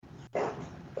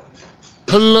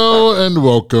Hello and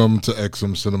welcome to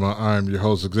XM Cinema. I'm your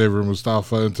host, Xavier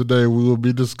Mustafa, and today we will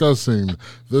be discussing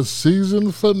the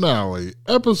season finale,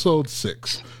 episode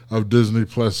 6 of Disney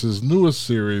Plus's newest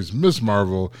series, Ms.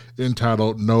 Marvel,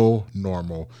 entitled No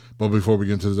Normal. But before we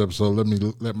get into this episode,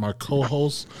 let my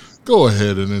co-hosts go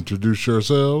ahead and introduce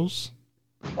yourselves.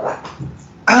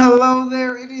 Hello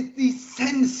there, it is the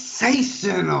sensational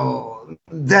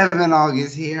Devin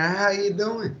August here. How you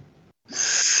doing?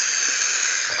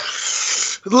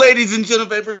 Ladies and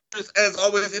gentlemen, as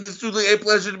always, it is truly a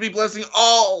pleasure to be blessing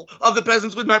all of the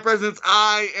peasants with my presence.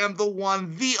 I am the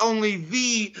one, the only,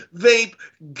 the vape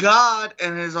god,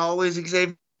 and as always,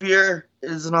 Xavier,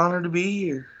 it is an honor to be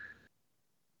here.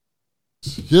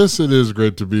 Yes, it is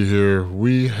great to be here.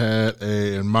 We had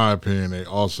in my opinion, an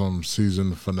awesome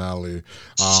season finale.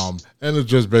 And it's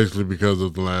just basically because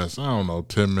of the last,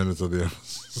 10 minutes of the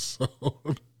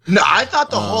episode. No, I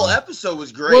thought the whole episode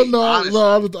was great. Well, I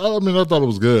thought it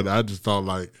was good. I just thought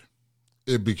like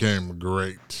it became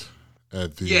great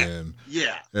at the end.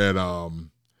 Yeah. And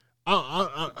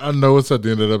I know it's at the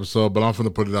end of the episode, but I'm going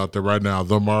to put it out there right now.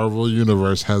 The Marvel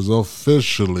Universe has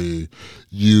officially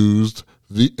used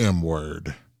the M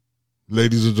word.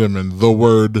 Ladies and gentlemen, the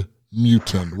word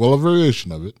mutant, well, a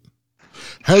variation of it,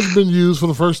 has been used for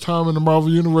the first time in the Marvel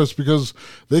Universe because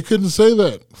they couldn't say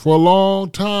that for a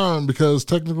long time because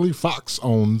technically Fox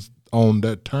owned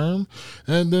that term,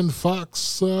 and then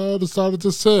Fox decided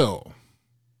to sell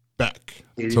back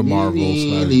to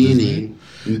Marvel/Disney.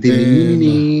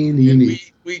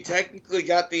 We technically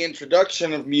got the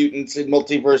introduction of mutants in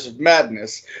Multiverse of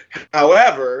Madness.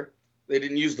 However, they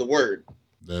didn't use the word.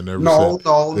 No.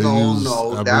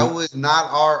 That was not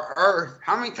our Earth.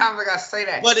 How many times I gotta say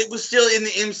that? But it was still in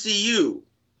the MCU.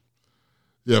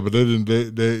 Yeah, but they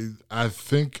didn't. They I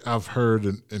think I've heard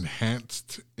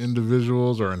enhanced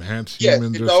individuals or enhanced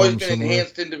humans. Yes, it's always been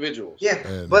enhanced individuals.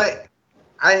 Yeah, but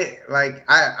I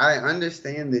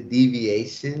understand the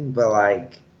deviation,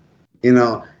 but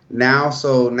now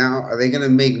are they gonna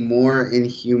make more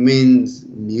Inhumans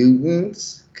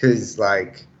mutants? Because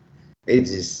it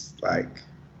just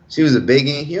she was a big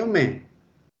Inhuman.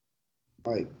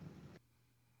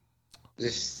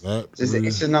 Just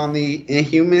itching on the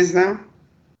Inhumans now.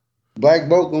 Black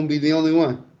Bolt gonna be the only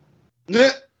one.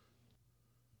 That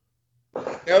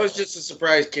was just a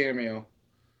surprise cameo.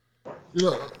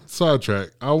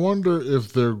 Sidetrack. I wonder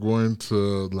if they're going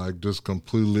to just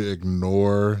completely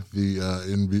ignore the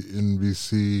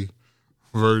NBC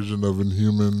version of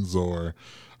Inhumans, or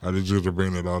are they just going to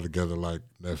bring it all together like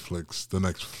Netflix, the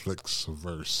Netflix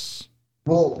verse?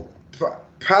 Well,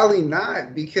 probably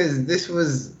not, because this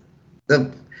was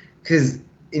because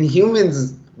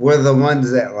Inhumans were the ones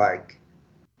that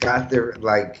got their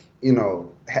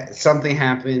something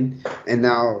happened, and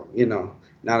now they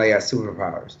got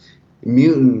superpowers.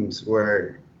 Mutants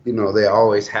were they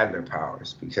always had their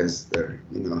powers because they're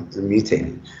they're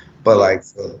mutating, but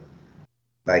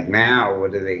now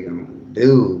what are they gonna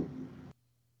do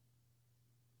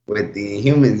with the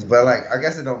humans? But I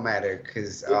guess it don't matter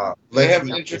because they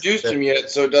haven't introduced them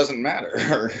yet, so it doesn't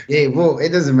matter. Yeah, well, it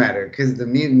doesn't matter because the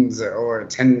mutants are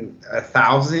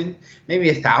 1,000,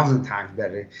 maybe 1,000 times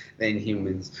better than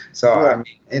humans. So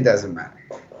it doesn't matter.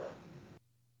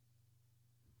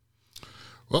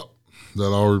 Well, that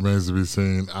all remains to be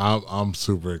seen. I'm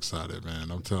super excited,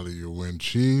 man. I'm telling you, when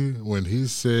he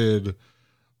said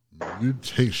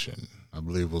mutation, I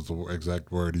believe was the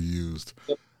exact word he used.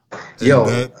 And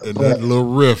that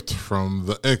little rift from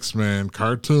the X-Men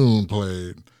cartoon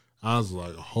played, I was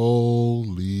like,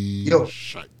 holy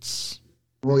shites.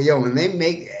 Well, when they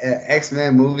make an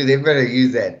X-Men movie, they better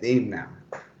use that theme now.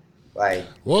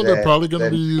 They're probably going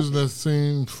to be using that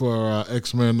theme for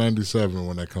X-Men 97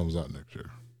 when that comes out next year.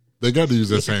 They got to use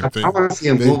that same thing. I want to see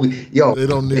a movie. They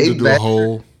don't need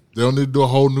to do a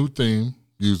whole new theme.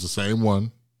 Use the same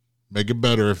one. Make it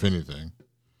better, if anything.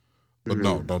 But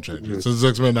no, don't change it. Since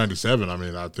X-Men 97,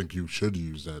 I think you should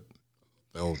use that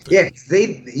old thing. Yeah,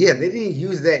 they didn't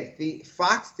use that theme.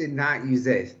 Fox did not use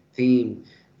that theme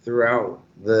throughout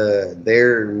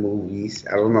their movies.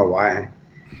 I don't know why.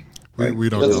 We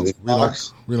don't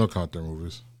count their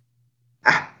movies.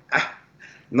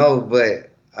 No, but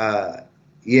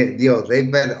they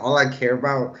better. All I care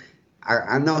about,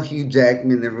 I know Hugh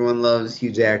Jackman. Everyone loves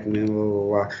Hugh Jackman, blah, blah,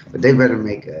 blah, but they better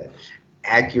make a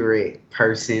accurate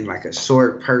person, a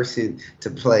short person, to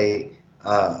play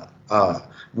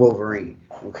Wolverine.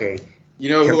 Okay. You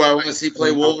know who I want to see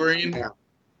play Wolverine?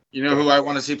 You know who I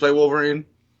want to see play Wolverine?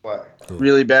 What?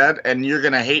 Really bad, and you're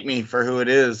gonna hate me for who it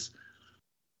is.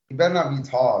 He better not be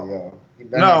tall, yo.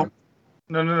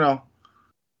 No.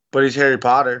 But he's Harry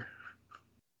Potter.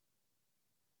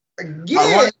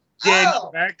 I want Daniel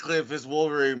out. Radcliffe as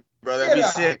Wolverine, bro. That'd Get be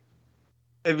out. sick.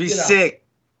 It'd be Get out. sick.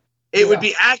 It Get would out.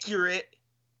 be accurate.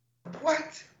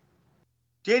 What?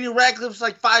 Daniel Radcliffe's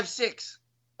like 5'6".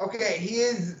 Okay, he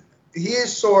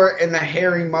is short and a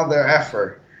hairy mother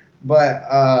effer, but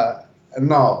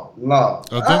no.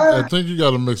 I think you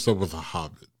got to mix up with a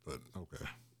Hobbit, but okay.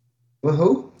 With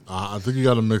who? I think you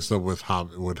got to mix up with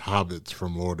hobbits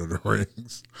from Lord of the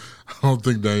Rings. I don't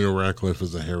think Daniel Radcliffe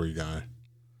is a hairy guy.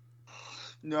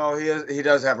 No, he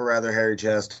does have a rather hairy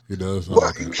chest. He does. Oh,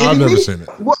 What? okay. Kidding I've never me? seen it.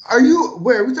 What are you?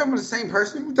 Where are we talking about the same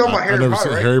person? We talking about I Harry never Potter,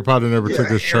 seen right? Harry Potter. Never Yeah, took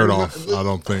his shirt Harry off. Potter. I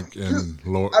don't think. In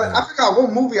Lord, I forgot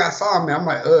what movie I saw him in. I'm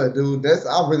like, dude,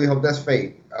 I really hope that's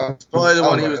fake. Probably the I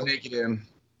one he like, was naked in.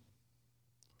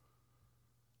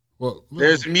 well,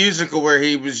 There's a musical where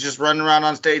he was just running around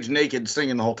on stage naked,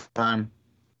 singing the whole time.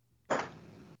 All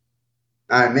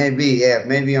right, maybe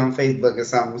on Facebook or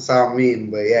something saw me,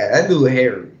 but yeah, that dude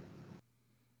hairy.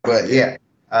 But yeah,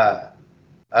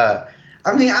 I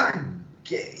mean,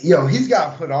 he's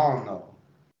got to put on though.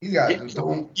 He's got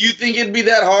to. You think it'd be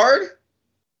that hard?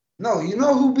 No, you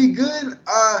know who'd be good?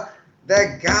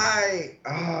 That guy.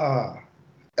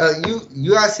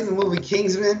 You guys seen the movie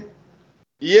Kingsman?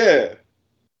 Yeah.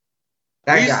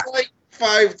 That He's guy. like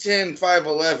 5'10",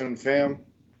 5'11", fam.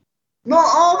 No,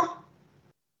 I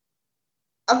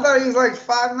thought he was like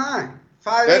 5'9",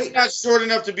 5'8". That's not short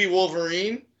enough to be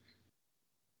Wolverine.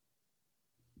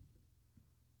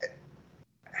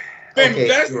 Fam, Okay, if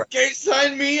that's you're the case,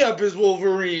 sign me up as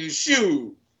Wolverine.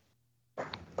 Shoot.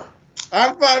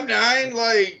 I'm 5'9",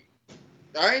 like,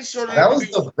 I ain't short enough That to was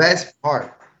be the best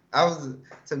part. That was,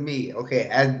 to me, okay,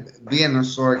 as being a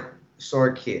short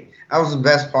kid, that was the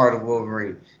best part of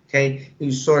Wolverine. Okay, he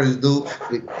was short as dude,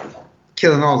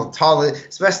 killing all the taller,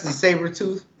 especially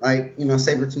Sabretooth. Like,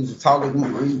 Sabretooth was taller.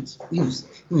 He was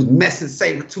messing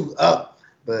Sabretooth up.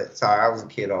 But sorry, I was a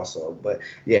kid also. But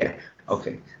yeah,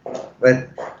 okay. But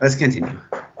let's continue.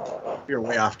 You're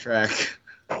way off track.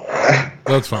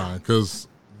 that's fine because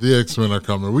the X-Men are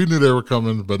coming. We knew they were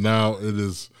coming, but now it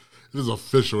is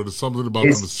official. It is something about them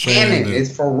It's saying canon. it.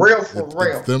 It's for real,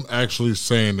 It's them actually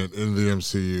saying it in the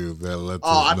MCU that lets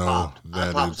us know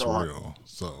that it's real.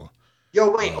 So,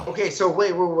 Yo, wait. Okay, so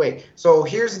wait. So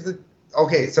here's the.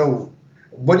 Okay, so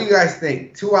what do you guys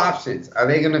think? Two options. Are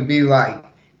they gonna be like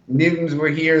mutants were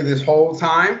here this whole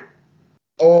time,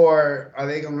 or are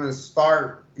they gonna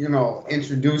start,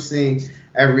 introducing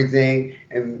everything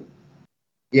and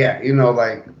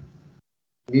like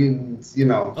mutants,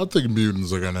 I think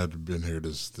mutants are gonna have to been here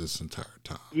this entire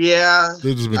time. Yeah.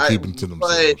 They've just been keeping to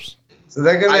themselves. So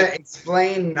they're gonna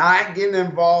explain not getting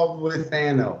involved with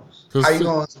Thanos. How you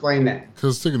gonna explain that?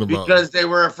 Because they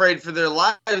were afraid for their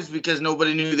lives because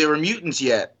nobody knew they were mutants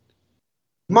yet.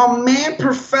 My man,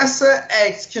 Professor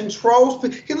X, controls.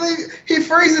 He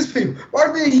freezes people.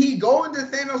 Why didn't he go into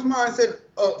Thanos' mind and said,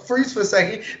 "Freeze for a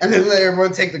second," and then let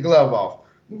everyone take the glove off?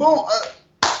 Boom.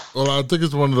 Well, I think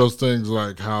it's one of those things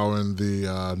like how in the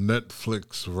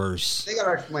Netflix verse, They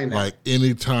gotta explain that. like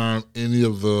anytime any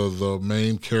of the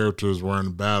main characters were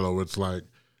in battle, it's like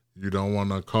you don't want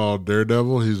to call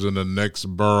Daredevil. He's in the next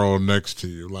borough next to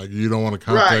you. Like you don't want to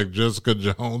contact Jessica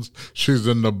Jones. She's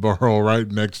in the borough right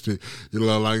next to you.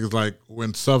 Like it's like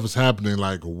when stuff is happening,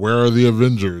 like where are the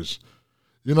Avengers?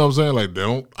 You know what I'm saying? Like they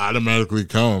don't automatically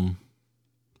come.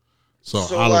 So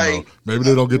I don't know. Maybe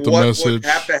they don't get the message. What would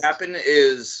have to happen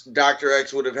is Dr.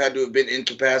 X would have had to have been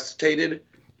incapacitated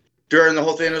during the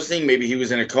whole Thanos thing. Maybe he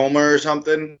was in a coma or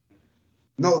something.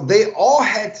 No, they all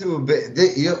had to have been.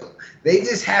 They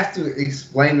just have to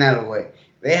explain that away.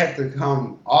 They have to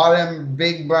come, all them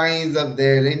big brains up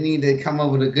there. They need to come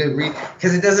up with a good reason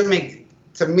because it doesn't make.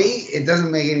 To me, it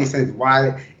doesn't make any sense.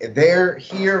 Why, if they're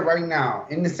here right now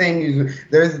in the same museum,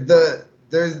 there's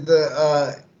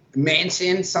the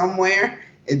mansion somewhere.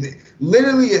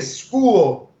 Literally a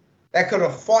school that could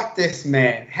have fought this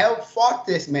man, fought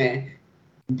this man,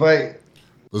 but.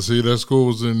 Let's see, that school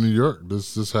was in New York.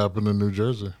 This happened in New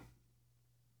Jersey.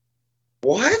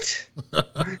 What?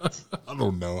 I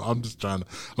don't know. I'm trying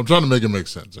to make it make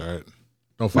sense. All right.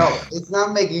 Don't No, fight. it's not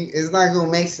going to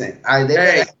make sense. All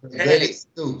right,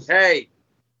 Hey,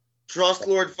 trust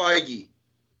Lord Feige.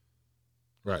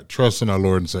 Right. Trust in our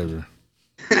Lord and Savior.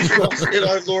 Trust in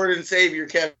our Lord and Savior,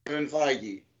 Kevin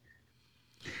Feige.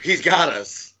 He's got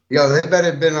us. Yo, they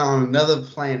better have been on another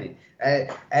planet.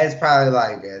 That's probably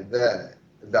like the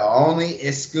only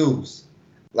excuse.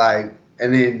 Like,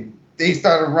 and then they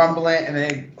started rumbling, and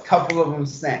then a couple of them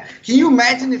snapped. Can you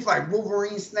imagine if like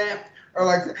Wolverine snapped, or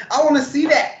like I want to see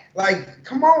that? Like,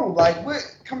 come on, like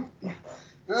what? Come.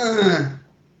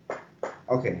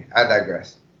 Okay, I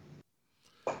digress.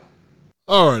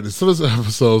 All right, so this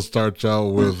episode starts out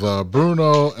with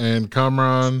Bruno and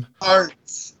Cameron.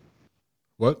 Starts.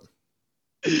 What?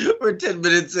 We're 10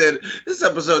 minutes in. This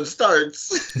episode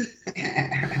starts.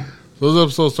 So this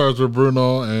episode starts with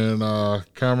Bruno and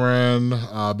Cameron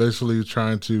basically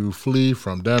trying to flee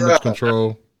from damage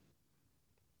control.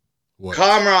 What?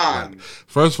 Cameron.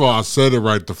 First of all, I said it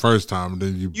right the first time, and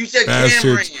then You said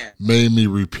bastards Cameron. made me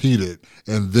repeat it,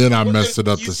 and then I messed it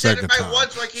up you the said second it right time.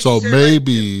 once, why can't So you say it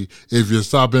maybe if you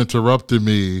stop interrupting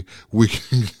me, we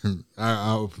can.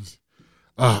 I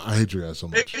hate you guys so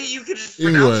much. Maybe you could just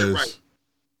pronounce it right.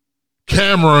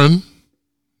 Cameron.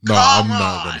 No, I'm Cameron.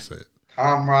 not gonna say it.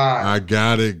 Comrade. I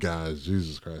got it, guys.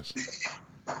 Jesus Christ.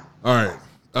 All right.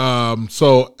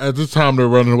 So at this time they're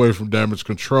running away from damage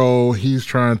control. He's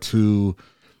trying to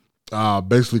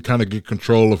basically kind of get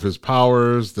control of his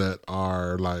powers that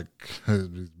are like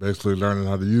he's basically learning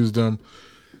how to use them.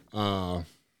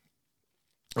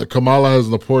 Kamala has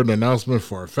an important announcement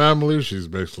for her family. She's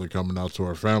basically coming out to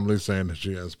her family saying that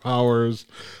she has powers.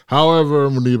 However,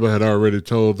 Muniba had already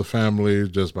told the family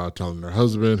just by telling her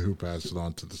husband, who passed it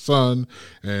on to the son,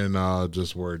 and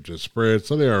just word just spread,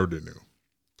 so they already knew.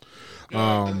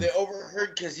 They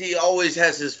overheard because he always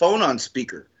has his phone on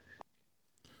speaker.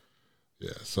 Yeah,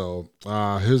 so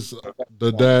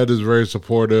the dad is very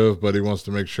supportive, but he wants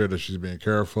to make sure that she's being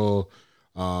careful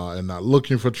and not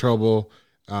looking for trouble.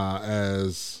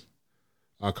 As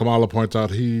Kamala points out,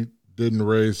 he didn't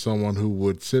raise someone who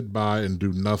would sit by and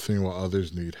do nothing while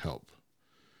others need help.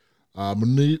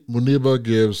 Muniba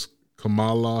gives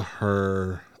Kamala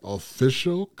her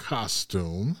official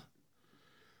costume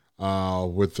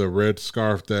with the red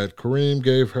scarf that Kareem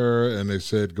gave her, and they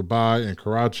said goodbye in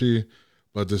Karachi,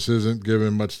 but this isn't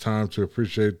given much time to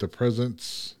appreciate the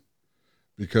presents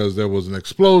because there was an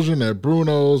explosion at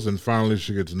Bruno's, and finally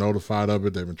she gets notified of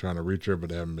it. They've been trying to reach her, but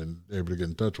they haven't been able to get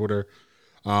in touch with her.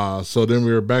 So then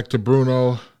we were back to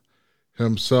Bruno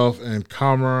himself and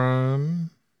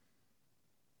Cameron.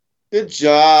 Good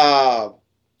job.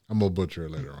 I'm going to butcher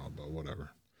it later on, but whatever.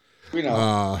 We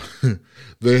know.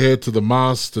 They head to the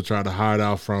mosque to try to hide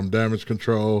out from damage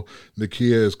control.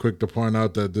 Nakia is quick to point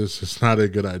out that this is not a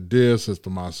good idea since the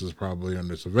mosque is probably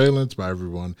under surveillance by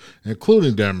everyone,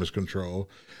 including damage control.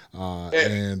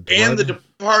 And the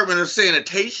Department of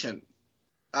Sanitation.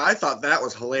 I thought that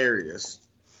was hilarious.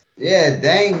 Yeah,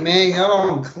 dang, man. Y'all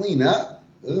don't clean up.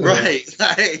 Ugh. Right.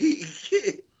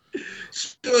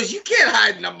 So you can't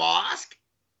hide in a mosque.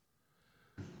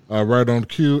 Right on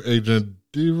cue, Agent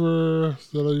Dever, is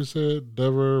that how you said?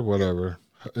 Dever, whatever.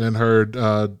 And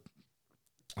her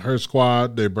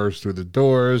squad, they burst through the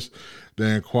doors.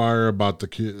 They inquire about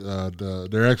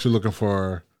they're actually looking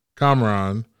for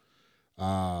Kamran.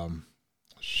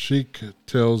 Sheik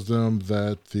tells them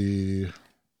that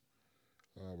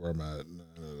where am I at?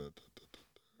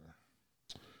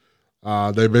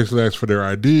 They basically ask for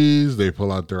their IDs. They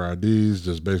pull out their IDs,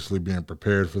 just basically being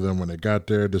prepared for them when they got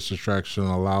there. This distraction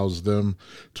allows them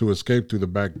to escape through the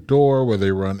back door where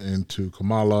they run into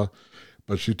Kamala.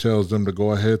 But she tells them to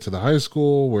go ahead to the high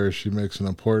school where she makes an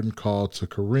important call to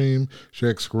Kareem. She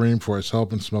asks Kareem for his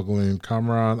help in smuggling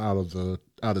Kamran out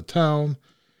of town.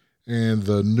 And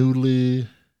the newly...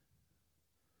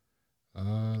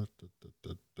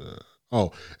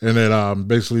 and it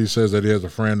basically says that he has a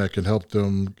friend that can help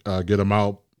them get him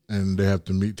out, and they have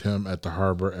to meet him at the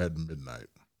harbor at midnight.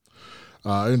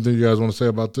 Anything you guys want to say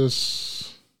about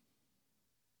this?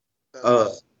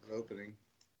 Opening.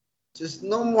 Just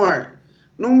no more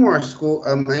school.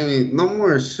 No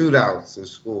more shootouts in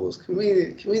schools. Can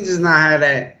we just not have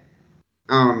that?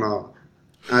 I don't know.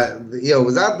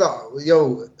 Was I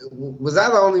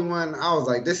the only one? I was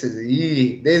like, this is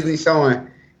Disney showing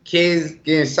kids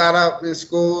getting shot up in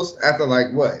schools after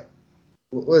like what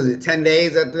was it, 10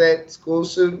 days after that school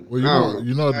shooting? Well, at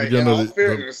the beginning in all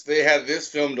fairness, they had this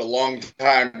filmed a long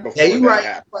time before. Yeah, you're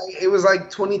right. It was like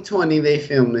 2020 they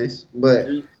filmed this, but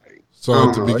so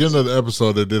at the beginning of the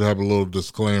episode, they did have a little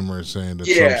disclaimer saying that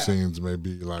some scenes may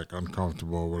be like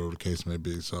uncomfortable or whatever the case may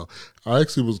be. So I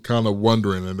actually was kind of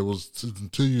wondering, and it was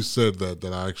until you said that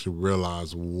I actually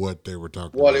realized what they were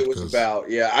talking about. What it was about.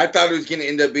 Yeah, I thought it was going to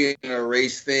end up being a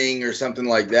race thing or something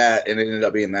like that, and it ended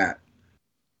up being that.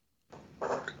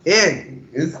 Yeah,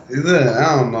 it's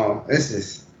I don't know. This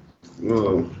is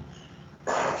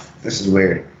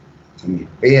weird to me.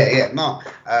 But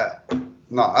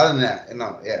no, other than that,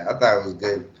 I thought it was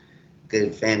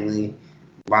good family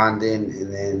bonding,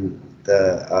 and then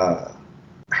the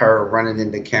her running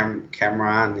into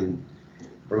Cameron and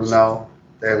Bruno,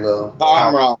 their little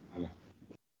Cameron.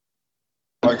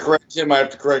 I correct him, I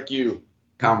have to correct you.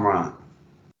 Cameron.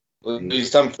 At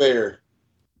least I'm fair.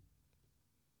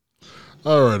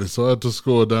 Alrighty, so at the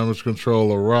school, damage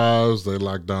control arrives. They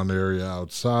lock down the area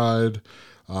outside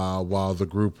while the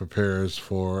group prepares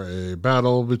for a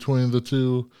battle between the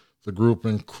two. The group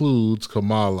includes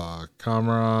Kamala,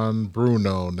 Cameron,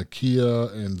 Bruno,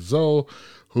 Nakia, and Zoe,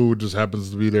 who just happens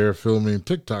to be there filming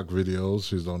TikTok videos.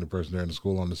 She's the only person there in the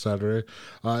school on the Saturday.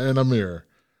 And Amir,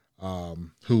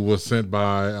 who was sent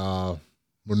by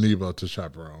Muniba to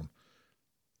chaperone.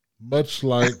 Much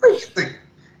like...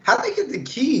 How'd they get the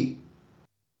key?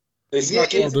 They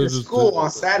snuck into the school on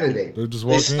Saturday. They just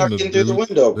walk in. They through the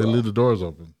window, They bro. leave the doors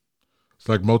open. It's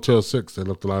like Motel 6. They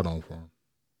left the light on for them.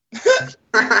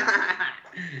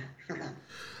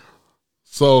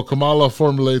 So Kamala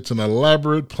formulates an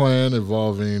elaborate plan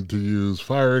involving to use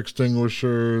fire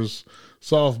extinguishers,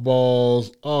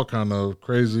 softballs, all kind of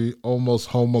crazy, almost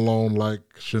Home Alone like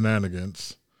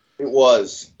shenanigans. It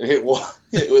was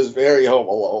very Home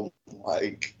Alone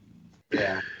like.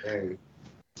 Yeah. Hey.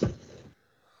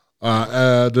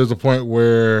 There's a point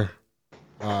where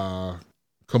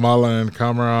Kamala and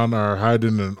Cameron are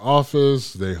hiding in an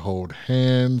office. They hold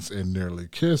hands and nearly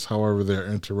kiss. However, they're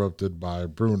interrupted by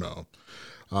Bruno.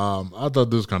 I thought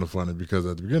this was kind of funny because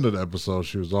at the beginning of the episode,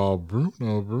 she was all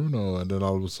Bruno, Bruno, and then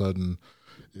all of a sudden,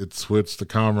 it switched to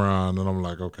Cameron, and I'm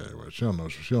like, okay, well, she don't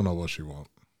know what she wants.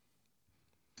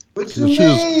 What you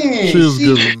mean? She was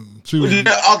giving. Okay,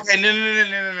 no.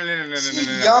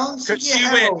 She's young.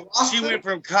 She went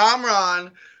from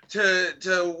Kamran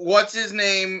to what's his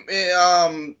name,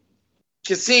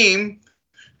 Kasim.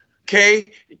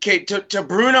 Okay, to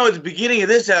Bruno at the beginning of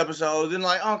this episode. Then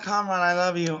like, oh Kamran, I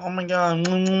love you. Oh my god.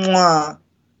 Mwah.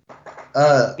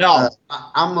 No,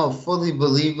 I'm a fully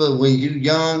believer. When you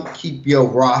young, keep your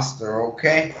roster.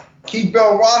 Okay, keep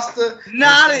your roster.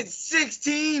 Not at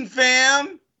 16,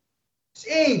 fam. She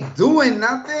ain't doing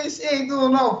nothing. She ain't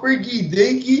doing no freaky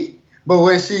dinky. But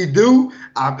when she do,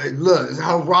 I mean, look,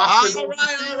 her roster. All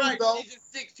right. She's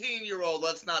a 16-year-old.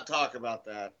 Let's not talk about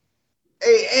that.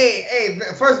 Hey.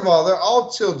 First of all, they're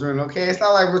all children, okay? It's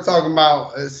not like we're talking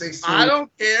about 16. I don't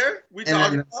care. We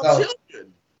talking about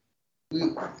children.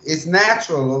 It's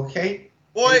natural, okay?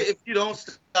 Boy, if you don't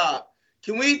stop.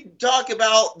 Can we talk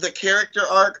about the character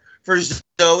arc for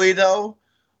Zoe, though?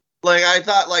 Like, I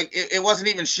thought, like, it wasn't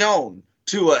even shown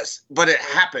to us, but it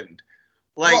happened.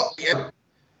 Like,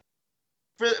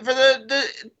 for the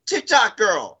TikTok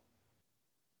girl.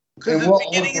 Because at the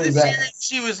beginning of the series,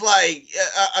 she was like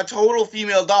a total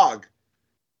female dog,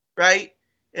 right?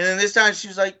 And then this time she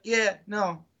was like, yeah,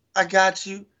 no, I got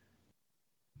you.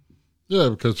 Yeah,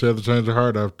 because she had to change her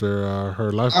heart after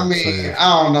her life. I mean, saved.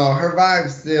 I don't know. Her vibe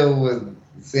still was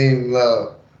same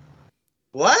love.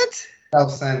 What?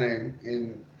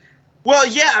 Self-centered. Well,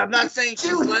 yeah, I'm not saying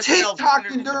she was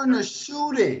TikToking during the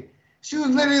shooting. She was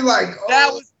literally like,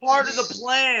 that was part of the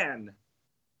plan.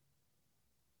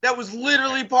 That was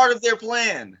literally part of their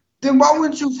plan. Then why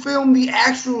wouldn't you film the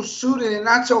actual shooting and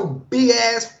not your big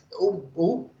ass,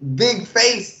 big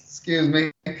face? Excuse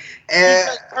me. And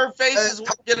her face is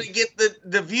what's gonna get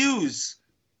the views.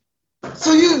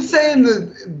 So you saying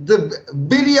the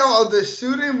video of the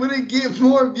shooting wouldn't get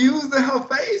more views than her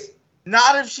face?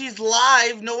 Not if she's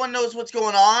live. No one knows what's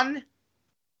going on.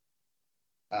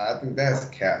 I think that's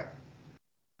cap.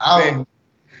 I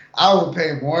would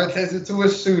pay more attention to a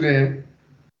shooting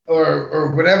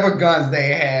or whatever guns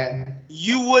they had.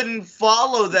 You wouldn't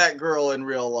follow that girl in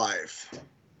real life.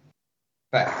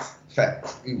 Facts.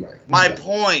 You're right. My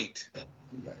point.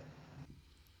 Right.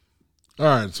 All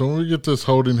right, so when we get this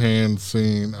holding hands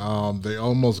scene, they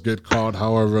almost get caught.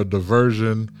 However, a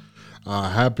diversion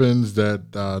happens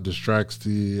that distracts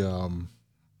the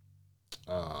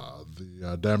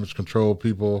damage control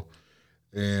people,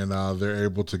 and they're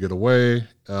able to get away.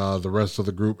 The rest of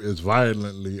the group is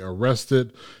violently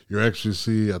arrested. You actually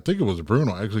see, I think it was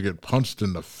Bruno, actually get punched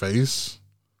in the face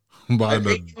by an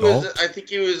adult. I think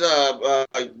he was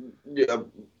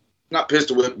not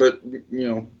pistol whipped, but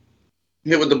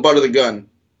hit with the butt of the gun.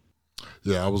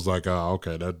 Yeah, I was like,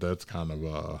 okay, that's kind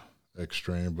of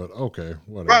extreme, but okay,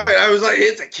 whatever. Right, I was like,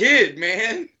 it's a kid,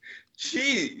 man.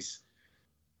 Jeez.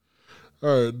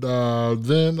 All right,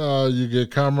 then you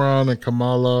get Cameron and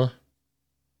Kamala.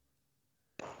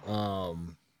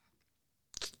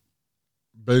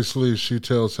 Basically, she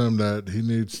tells him that he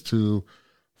needs to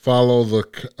follow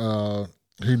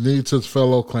he needs his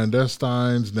fellow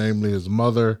clandestines, namely his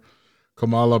mother.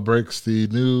 Kamala breaks the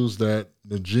news that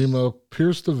Najima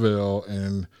pierced the veil,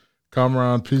 and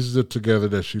Cameron pieces it together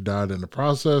that she died in the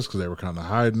process because they were kind of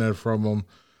hiding that from him.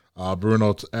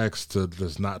 Bruno asks to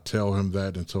just not tell him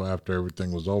that until after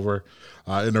everything was over.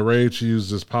 In a rage, he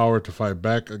used his power to fight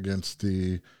back against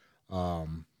the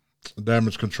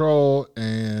damage control,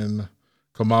 and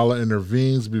Kamala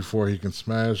intervenes before he can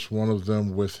smash one of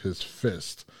them with his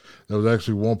fist. There was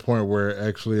actually one point where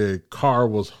actually a car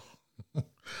was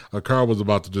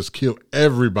about to just kill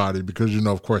everybody because,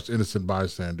 of course, innocent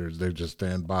bystanders, they just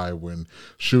stand by when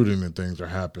shooting and things are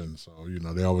happening. So,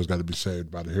 they always got to be saved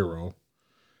by the hero.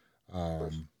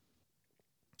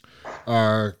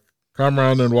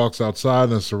 Kamran then walks outside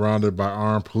and is surrounded by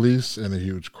armed police and a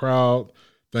huge crowd.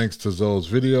 Thanks to Zoe's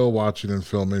video, watching and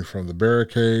filming from the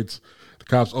barricades, the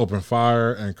cops open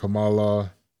fire and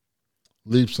Kamala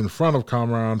leaps in front of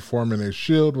Kamran, forming a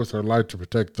shield with her light to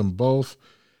protect them both.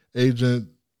 Agent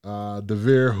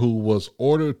Devere, who was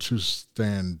ordered to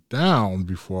stand down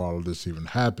before all of this even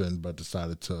happened, but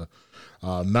decided to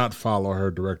not follow her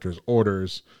director's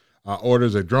orders,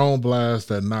 orders a drone blast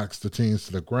that knocks the teens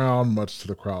to the ground, much to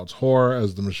the crowd's horror.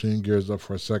 As the machine gears up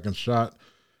for a second shot,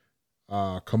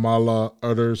 Kamala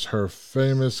utters her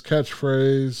famous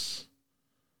catchphrase,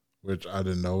 which I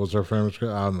didn't know was her famous. I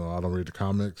don't know. I don't read the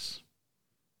comics.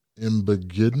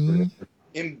 Embiggen,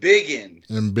 and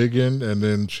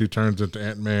then she turns into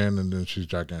Ant-Man, and then she's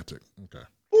gigantic. Okay.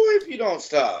 Boy, if you don't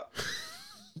stop.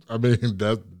 I mean, did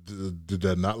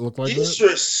that not look like that?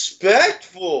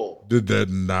 Disrespectful. Did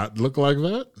that not look like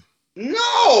that?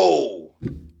 No,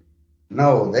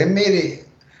 they made it.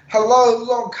 Hello, it was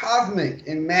all cosmic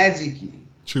and magic-y.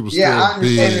 She was still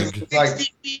big.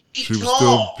 She was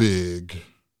still big.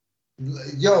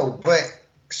 Yo, but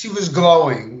she was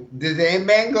glowing. Did the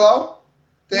Ant-Man glow?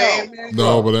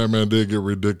 No, but Ant-Man did get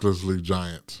ridiculously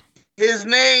giant. His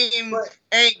name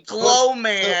ain't Glow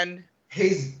Man.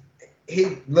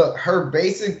 Look, her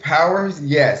basic powers,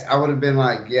 yes, I would have been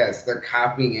like, yes, they're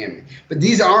copying him. But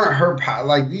these aren't her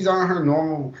these aren't her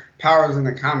normal powers in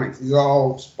the comics. These are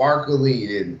all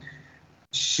sparkly and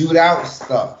shoot out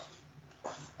stuff.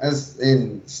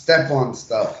 And step on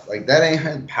stuff. Like, that ain't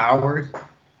her powers.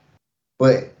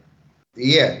 But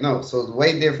yeah, no, so it's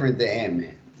way different than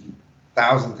Ant-Man.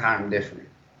 1,000 times different.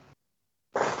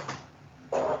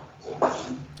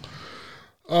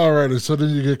 Alrighty, so then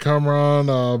you get Kamran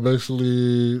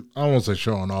basically, I won't say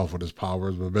showing off with his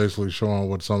powers, but basically showing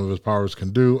what some of his powers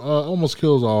can do. Almost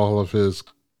kills all of his,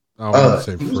 I don't want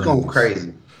to say friends. He's going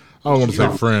crazy. I don't want to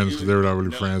say friends because they're not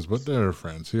really friends, but they're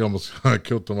friends. He almost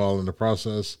killed them all in the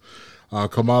process.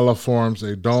 Kamala forms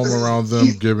a dome around them,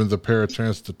 giving the pair a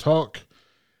chance to talk.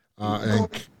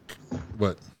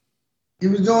 What? He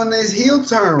was doing this heel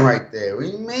turn right there. What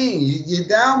do you mean? You're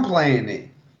downplaying it.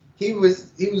 He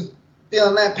was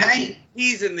feeling that pain.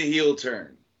 Teasing the heel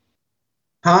turn.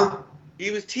 Huh? He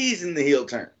was teasing the heel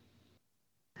turn.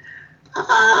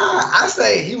 I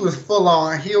say he was full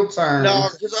on heel turn. No,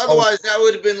 because otherwise that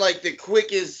would have been like the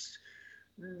quickest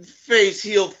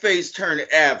heel face turn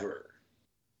ever.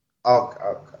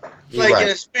 Okay. Like in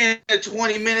a span of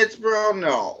 20 minutes, bro.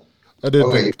 No. I did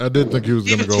think he was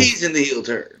going to go. He was teasing the heel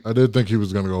turn. I did think he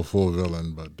was going to go full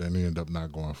villain, but then he ended up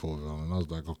not going full villain. I was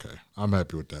like, okay, I'm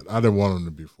happy with that. I didn't want him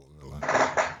to be full villain.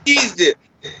 Teased it.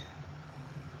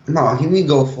 No, he didn't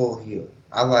go full heel.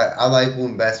 I like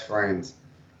when best friends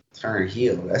turn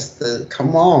heel. That's the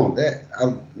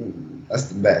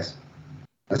best.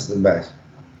 That's the best.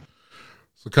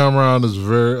 So Kamran is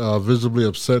very visibly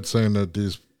upset, saying that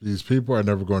these people are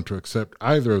never going to accept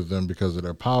either of them because of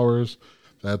their powers.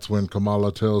 That's when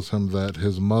Kamala tells him that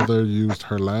his mother used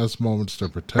her last moments to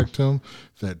protect him,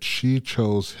 that she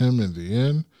chose him in the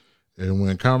end. And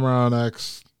when Kamran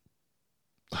asks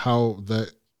how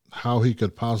he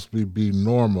could possibly be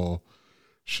normal,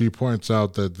 she points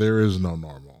out that there is no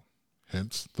normal,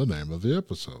 hence the name of the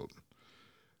episode.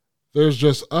 There's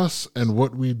just us and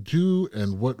what we do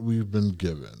and what we've been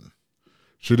given.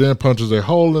 She then punches a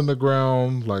hole in the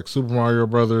ground like Super Mario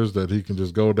Brothers that he can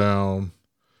just go down,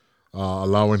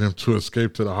 allowing him to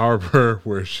escape to the harbor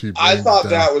where she. I thought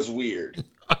that was weird.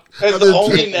 That's the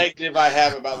only negative I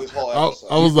have about this whole episode.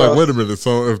 I was like, wait a minute.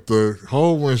 So if the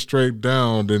hole went straight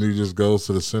down, then he just goes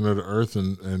to the center of the earth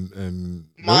and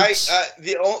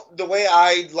the way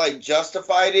I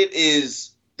justified it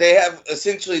is they have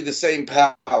essentially the same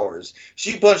powers.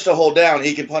 She punched a hole down.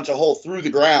 He can punch a hole through the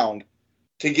ground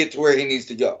to get to where he needs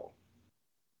to go.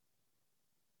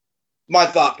 My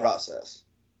thought process.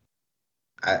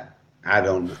 I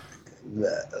don't know.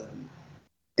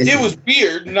 It was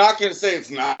weird. Not going to say it's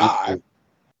not.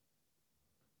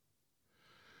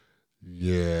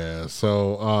 Yeah.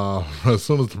 So as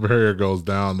soon as the barrier goes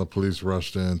down, the police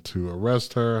rushed in to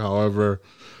arrest her. However,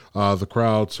 the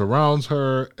crowd surrounds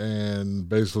her and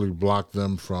basically block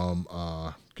them from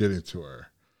getting to her.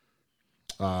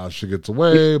 She gets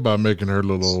away by making her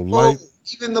little light.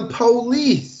 Even the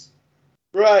police.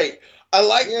 Right. I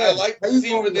like the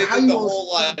scene where they did the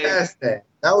whole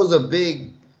That was a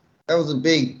big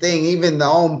thing. Even the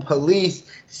own police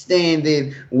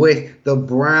standing with the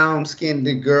brown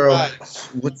skinned girl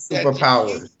with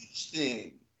superpowers.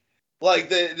 Thing. Like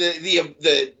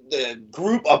the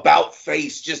group about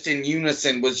face just in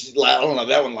unison was just, I don't know,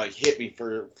 that one like hit me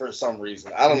for some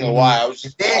reason. I don't know why. I was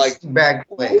just like back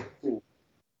away.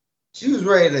 She was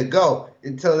ready to go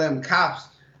until them cops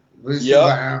was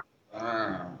like,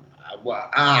 well,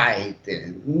 I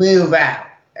then move out.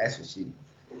 That's what she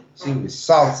was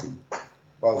salty.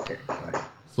 Okay.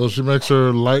 So she makes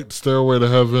her light stairway to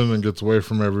heaven and gets away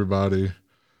from everybody.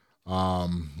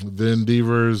 Then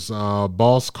Deaver's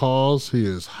boss calls. He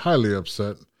is highly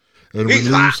upset and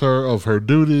relieves her of her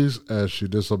duties as she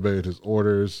disobeyed his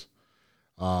orders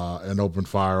and opened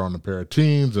fire on a pair of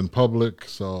teens in public.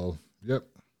 So, yep.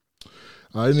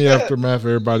 In the aftermath,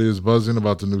 everybody is buzzing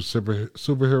about the new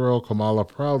superhero. Kamala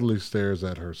proudly stares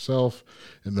at herself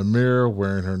in the mirror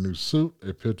wearing her new suit,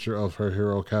 a picture of her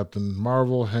hero, Captain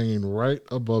Marvel, hanging right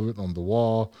above it on the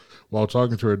wall. While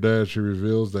talking to her dad, she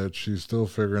reveals that she's still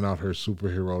figuring out her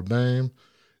superhero name.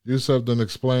 Yusuf then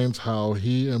explains how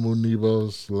he and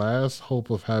Muniba's last hope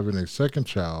of having a second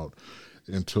child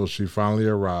until she finally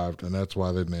arrived, and that's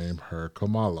why they named her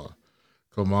Kamala.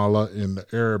 Kamala in the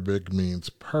Arabic means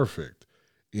perfect.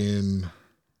 In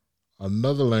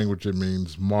another language, it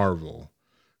means marvel.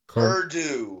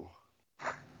 Urdu.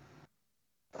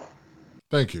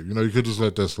 Thank you. You could just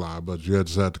let that slide, but you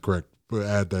just had to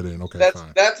add that in. Okay,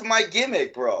 fine. That's my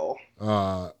gimmick, bro.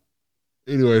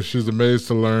 Anyway, she's amazed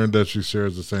to learn that she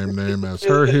shares the same name as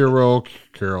her hero,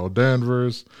 Carol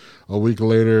Danvers. A week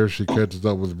later, she catches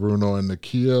up with Bruno and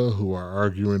Nakia, who are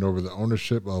arguing over the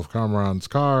ownership of Kamran's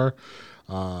car.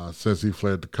 Since he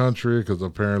fled the country, because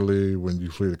apparently when you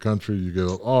flee the country, you get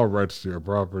all rights to your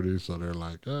property. So they're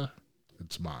like,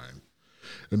 it's mine.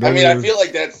 And I feel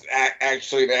like that's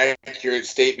actually an accurate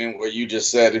statement what you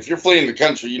just said. If you're fleeing the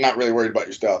country, you're not really worried about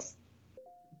your stuff.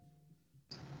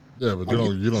 Yeah, but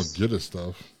you don't get his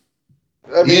stuff.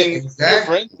 I mean, exactly.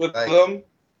 You're friends with them.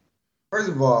 First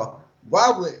of all,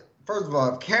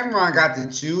 if Cameron got to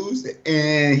choose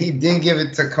and he didn't give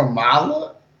it to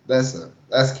Kamala, that's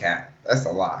cap. That's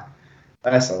a lie.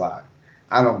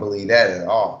 I don't believe that at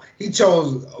all. He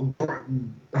chose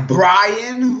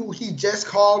Brian, who he just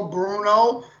called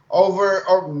Bruno, over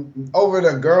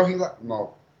the girl he liked.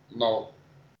 No.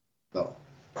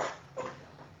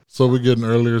 So we get an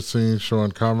earlier scene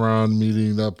showing Kamran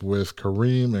meeting up with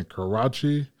Kareem and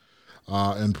Karachi.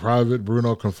 In private,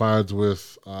 Bruno confides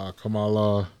with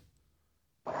Kamala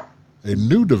a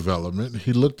new development.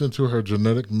 He looked into her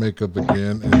genetic makeup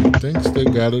again, and he thinks they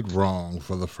got it wrong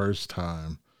for the first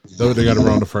time. Though they got it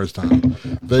wrong the first time.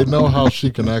 They know how she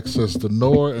can access the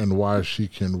Noor and why she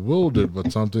can wield it,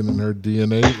 but something in her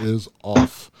DNA is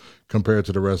off compared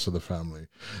to the rest of the family.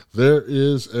 There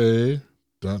is a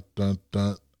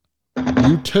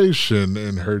mutation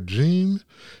in her gene.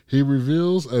 He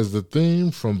reveals as the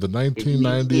theme from the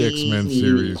 1990 X-Men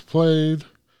series played.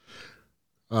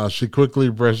 She quickly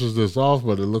brushes this off,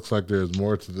 but it looks like there's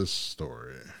more to this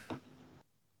story.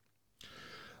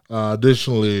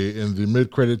 Additionally, in the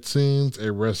mid-credit scenes,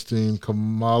 a resting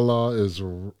Kamala is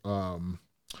laying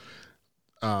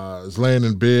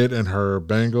in bed, and her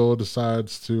bangle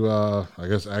decides to,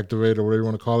 activate, or whatever you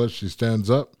want to call it. She stands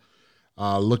up,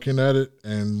 looking at it,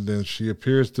 and then she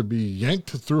appears to be yanked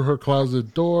through her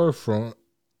closet door,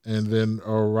 and then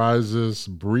arises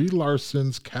Brie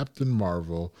Larson's Captain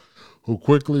Marvel, who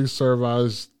quickly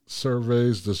surveys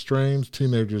the strange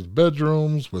teenager's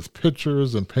bedrooms with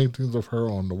pictures and paintings of her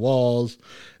on the walls,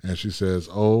 and she says,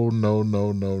 "Oh, no,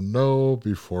 no, no, no,"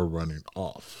 before running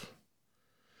off.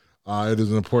 It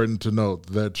is important to note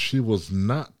that she was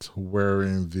not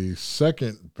wearing the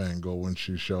second bangle when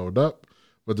she showed up,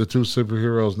 but the two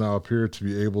superheroes now appear to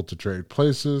be able to trade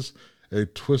places, a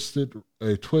twist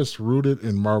rooted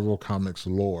in Marvel Comics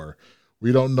lore.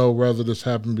 We don't know whether this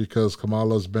happened because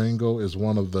Kamala's bangle is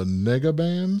one of the Nega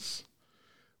Bands,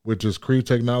 which is Kree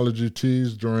technology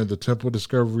teased during the Temple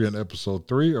discovery in Episode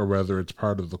 3, or whether it's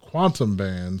part of the Quantum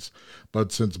Bands.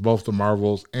 But since both the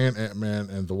Marvels and Ant-Man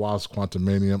and the Wasp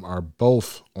Quantumanium are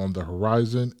both on the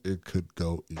horizon, it could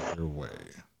go either way.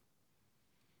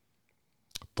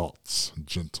 Thoughts,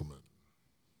 gentlemen?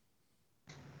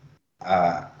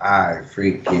 I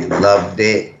freaking loved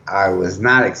it. I was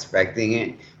not expecting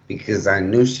it, because I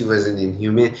knew she was an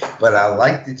Inhuman, but I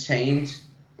liked the change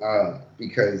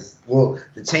because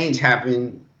the change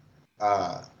happened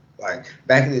like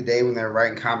back in the day when they were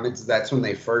writing comics. That's when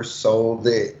they first sold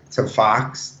it to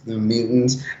Fox, the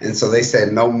mutants, and so they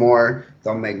said no more,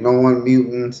 don't make no one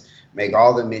mutants. make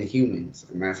all them Inhumans,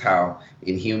 and that's how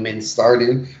Inhumans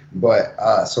started. But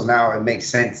so now it makes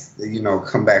sense,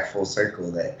 come back full circle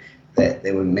that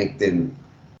they would make them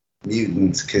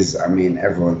mutants, because I mean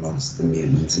everyone loves the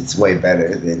mutants. It's way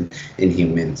better than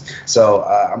Inhumans. So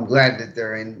I'm glad that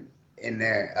they're in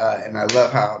there, and I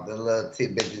love how the little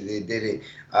tidbit that they did it.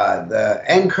 The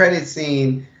end credit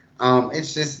scene,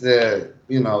 it's just the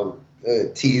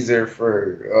teaser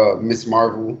for Miss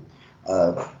Marvel,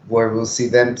 where we'll see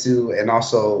them two, and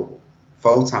also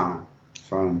Photon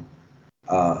from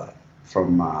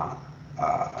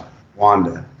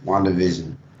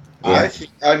WandaVision. Yeah.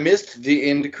 I missed the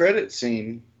end credit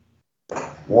scene.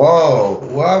 Whoa,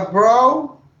 what,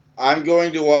 bro? I'm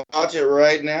going to watch it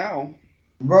right now.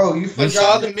 Bro, you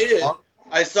forgot.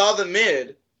 I saw the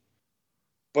mid,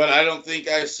 but I don't think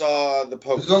I saw the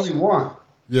post. There's only one.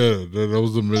 Yeah, that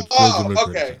was the mid.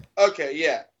 Okay,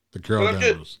 yeah. The Carol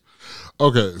Danvers.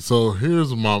 Okay, so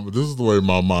this is the way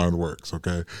my mind works.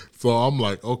 Okay, so I'm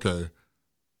like, okay,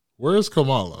 where's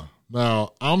Kamala?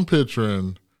 Now I'm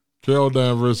picturing Carol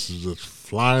Danvers is just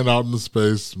flying out into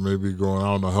space, maybe going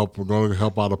out to help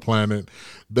out a planet.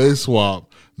 They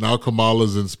swap. Now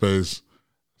Kamala's in space,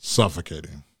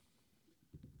 suffocating.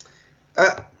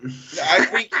 I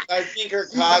think her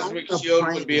cosmic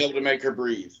shield would be able to make her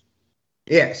breathe.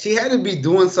 Yeah, she had to be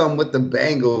doing something with the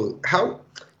bangle. How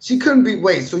she couldn't be.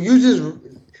 Wait, so you just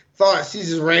thought she's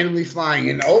just randomly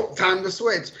flying and time to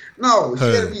switch? No, she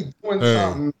had to be doing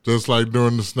something. Just like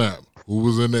during the snap. Who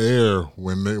was in the air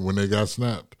when they got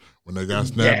snapped? When they got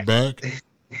snapped back?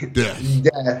 Death.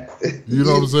 You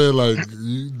know what I'm saying? Like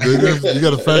you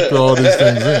got to factor all these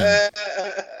things in.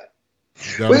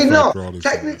 Wait, no.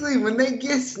 Technically, when they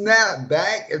get snapped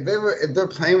back, if their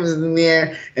plane was in the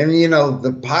air, and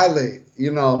the pilot,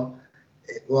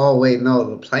 well, wait, no,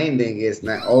 the plane didn't get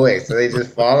snapped. Oh wait, so they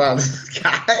just fall out of the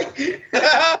sky.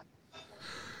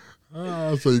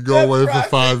 So you go away for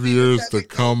 5 years to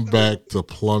come back to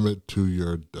plummet to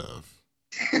your death.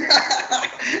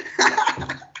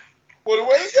 What a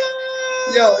way to go!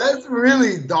 Yo, that's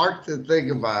really dark to think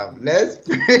about. That's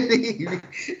pretty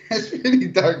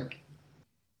dark.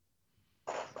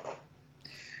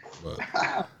 But,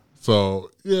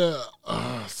 so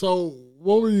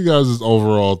what were you guys'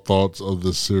 overall thoughts of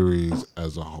the series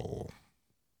as a whole?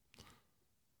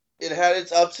 It had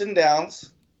its ups and downs,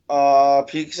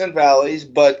 peaks and valleys,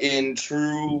 but in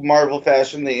true Marvel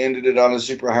fashion, they ended it on a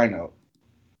super high note.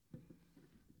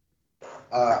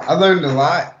 I learned a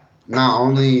lot, not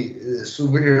only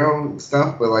superhero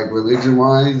stuff, but like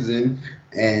religion-wise and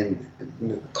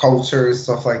culture and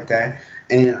stuff like that.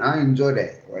 And I enjoy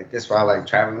that. Like that's why I like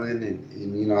traveling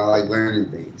and I like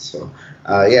learning things. So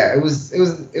yeah, it was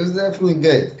definitely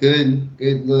good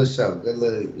little show. Good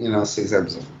little 6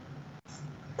 episodes.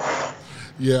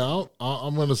 Yeah,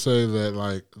 I'm gonna say that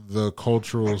like the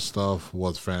cultural stuff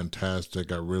was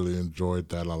fantastic. I really enjoyed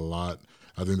that a lot.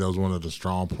 I think that was one of the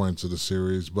strong points of the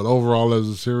series. But overall, as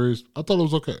a series, I thought it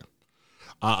was okay.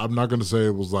 I'm not going to say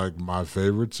it was like my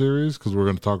favorite series because we're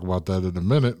going to talk about that in a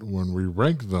minute when we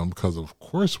rank them, because of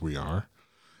course we are.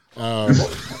 But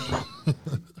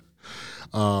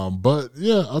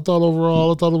yeah, I thought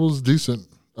overall, it was decent.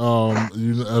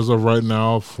 As of right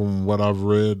now, from what I've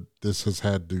read, this has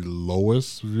had the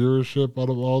lowest viewership out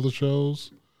of all the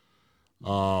shows.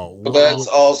 But that's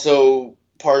also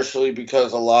partially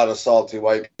because a lot of salty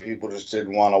white people just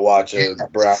didn't want to watch a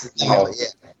brown. Yeah.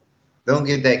 Don't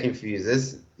get that confused.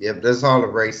 That's all the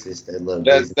racists that love.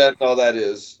 That's all that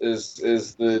is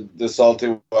the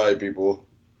salty white people.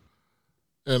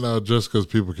 And just because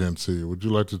people can't see you, would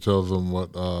you like to tell them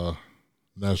what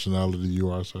nationality you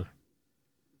are, sir?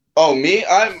 Oh, me?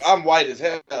 I'm white as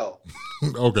hell.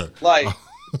 Okay. Like,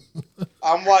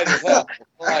 I'm white as hell.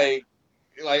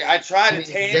 Like I try to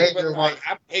tan, but like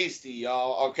I'm pasty,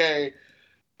 y'all. Okay.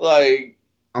 Like.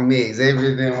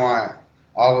 Xavier didn't want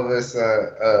all of us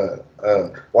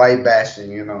white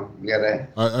bashing, you gotta.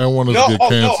 I want us to get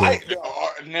canceled.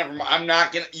 Never mind. I'm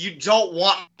not gonna. You don't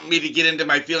want me to get into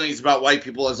my feelings about white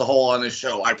people as a whole on this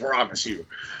show. I promise you.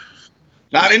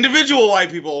 Not individual white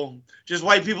people, just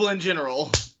white people in general.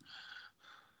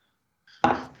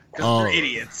 Because they're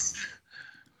idiots.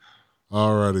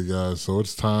 Alrighty, guys. So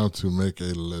it's time to make a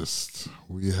list.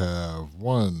 We have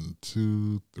 1,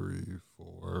 2, 3,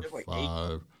 4,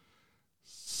 5,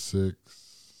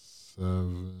 6,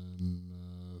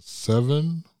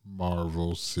 7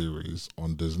 Marvel series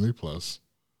on Disney Plus.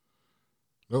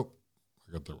 Nope,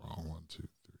 I got that wrong. 1, 2, 3.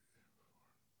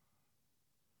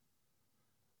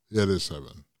 Yeah, it is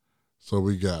 7. So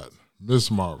we got Miss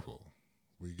Marvel,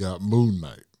 we got Moon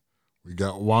Knight, we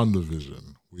got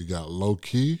WandaVision, we got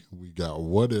Loki, we got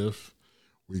What If,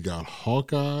 We got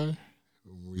Hawkeye.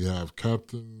 We have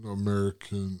Captain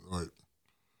American. Wait,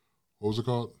 what was it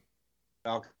called?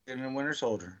 Falcon and Winter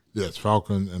Soldier. Yes,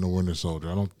 Falcon and the Winter Soldier.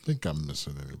 I don't think I'm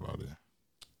missing anybody.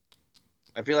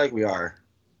 I feel like we are.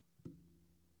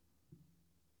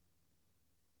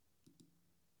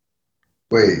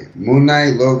 Wait, Moon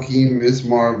Knight, Loki, Miss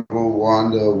Marvel,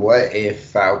 Wanda, What If,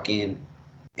 Falcon,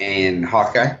 and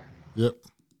Hawkeye? Yep.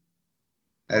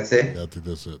 That's it? Yeah, I think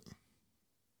that's it.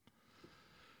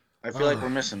 I feel like we're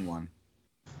missing one.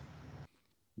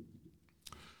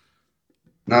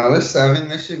 No, there's 7.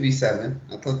 There should be 7.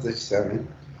 I thought there's 7.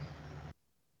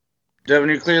 Devin,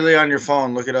 you're clearly on your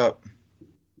phone. Look it up.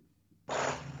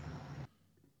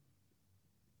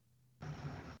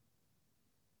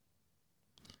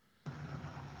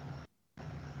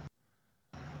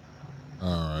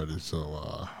 Alrighty, so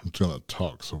I'm trying to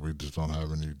talk so we just don't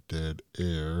have any dead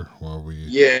air while we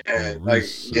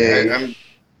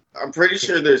I'm pretty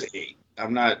sure there's 8.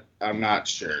 I'm not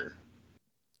sure.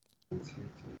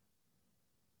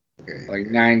 Okay. Like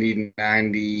 90,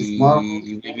 maybe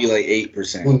like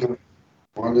 8%.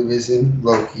 WandaVision,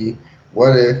 Loki,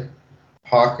 What If,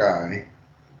 Hawkeye.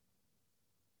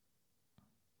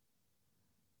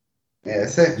 Yeah,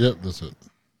 that's it. Yep, that's it.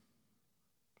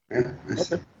 Yeah,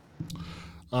 that's it.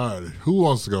 Alrighty, who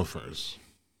wants to go first?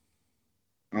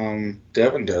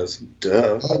 Devin does.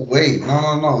 Duh. Oh, wait,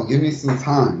 no. Give me some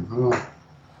time. Hold on.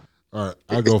 All right,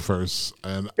 I go first.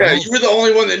 And Yeah, you were the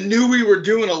only one that knew we were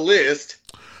doing a list.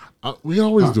 we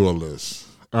always do a list.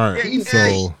 All right,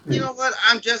 so you know what?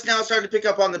 I'm just now starting to pick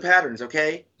up on the patterns.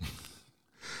 Okay.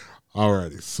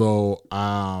 alrighty, so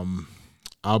I'm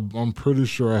pretty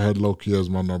sure I had Loki as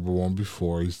my number 1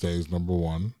 before. He stays number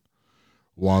 1.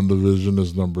 WandaVision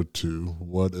is number 2.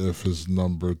 What If is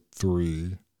number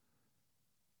 3.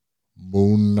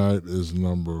 Moon Knight is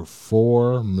number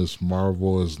 4. Miss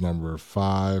Marvel is number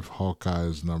 5. Hawkeye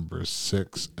is number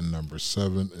 6. And number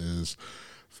 7 is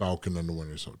Falcon and the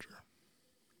Winter Soldier.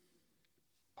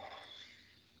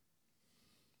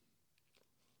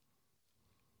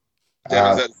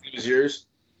 Devin, is that the same as yours?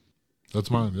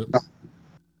 That's mine, yep.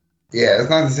 Yeah,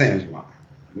 it's not the same as mine.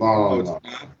 No.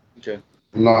 Okay.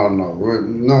 No.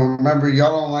 Remember,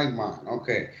 y'all don't like mine.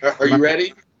 Okay. Are you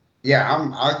ready? Yeah,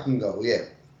 I can go. Yeah.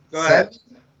 Go ahead.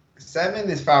 7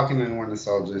 is Falcon and Winter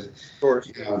Soldier. Of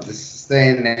course. You know, just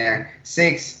staying there.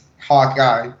 6,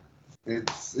 Hawkeye.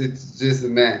 It's just a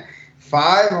man.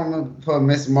 5, I'm gonna put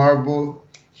Miss Marvel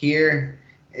here.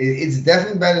 It's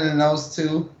definitely better than those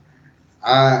 2.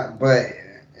 But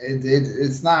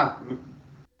it's not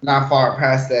far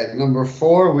past that. Number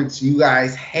 4, which you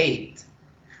guys hate,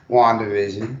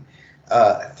 WandaVision.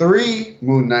 3,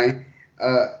 Moon Knight.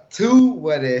 2,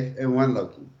 What If, and 1,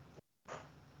 Loki.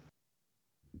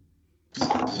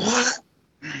 What?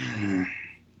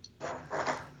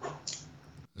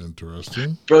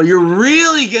 Interesting. Bro, you're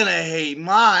really gonna hate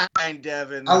mine,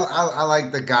 Devin. I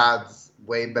like the gods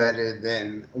way better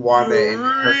than Wanda. You're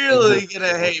really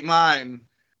gonna hate mine.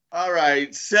 All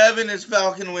right, 7 is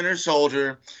Falcon Winter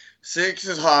Soldier. 6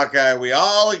 is Hawkeye. We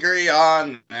all agree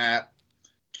on that.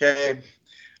 Okay.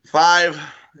 5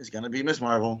 is gonna be Miss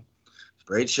Marvel.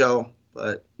 Great show,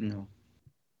 but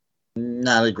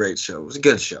not a great show. It was a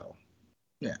good show.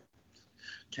 Yeah.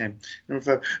 Okay. Number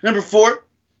 5. Number 4.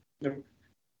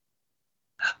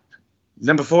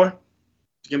 Number 4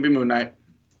 is gonna be Moon Knight.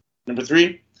 Number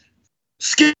 3,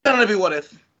 it's gonna be What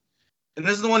If. And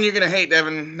this is the one you're gonna hate,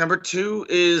 Devin. Number 2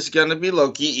 is gonna be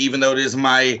Loki, even though it is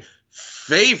my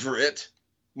favorite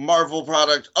Marvel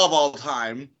product of all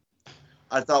time.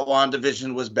 I thought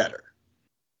WandaVision was better.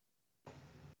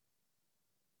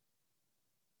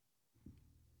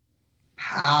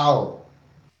 How?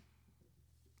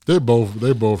 They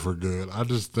both are good. I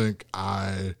just think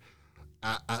I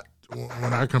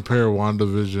when I compare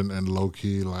WandaVision and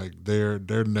Loki, like they're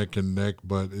neck and neck,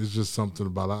 but it's just something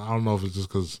about it. I don't know if it's just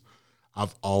because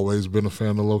I've always been a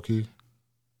fan of Loki.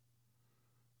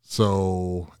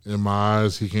 So in my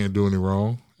eyes, he can't do any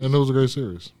wrong, and it was a great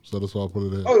series. So that's why I put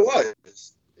it in. Oh, it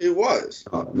was. It was.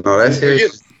 No, that series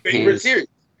is favorite series.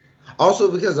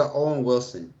 Also because of Owen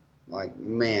Wilson. Like,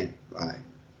 man, like,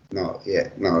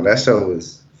 that show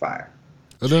was fire.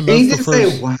 And then He that's didn't the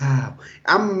first. say wow.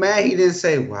 I'm mad he didn't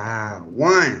say wow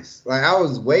once. Like, I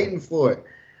was waiting for it.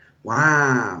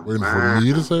 Wow. Waiting wow. for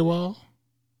me to say wow.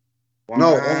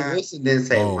 No, Owen Wilson didn't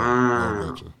say Oh, wow.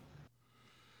 gotcha.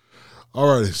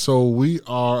 Alrighty, so we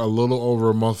are a little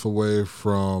over a month away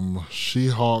from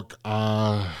She-Hulk.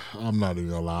 I'm not even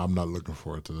gonna lie, I'm not looking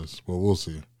forward to this, but we'll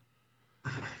see.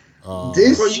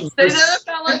 This Bro, you say that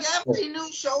about like every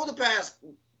new show the past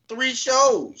 3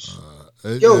 shows.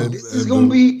 Yo, this is gonna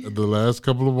be the last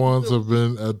couple of ones have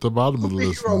been at the bottom of the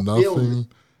list.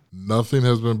 Nothing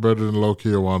has been better than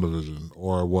Loki or WandaVision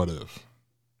or What If.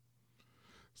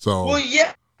 So, well,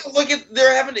 yeah. Look at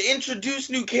they're having to introduce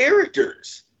new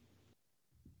characters.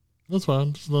 That's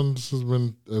fine. This has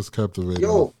been as captivating.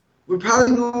 Yo, we're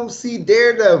probably gonna see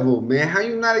Daredevil, man. How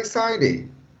you not excited?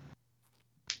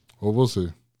 Well, we'll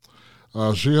see.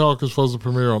 She-Hulk is supposed to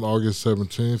premiere on August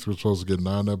 17th. We're supposed to get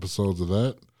 9 episodes of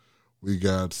that. We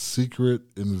got Secret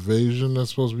Invasion that's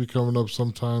supposed to be coming up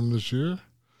sometime this year.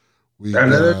 We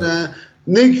got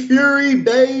Nick Fury,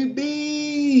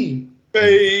 baby.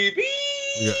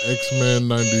 We got X-Men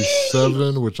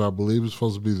 97, which I believe is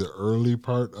supposed to be the early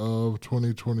part of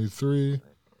 2023.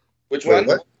 Which one?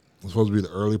 What? It's supposed to be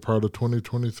the early part of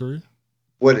 2023.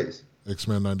 What is?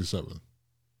 X-Men 97.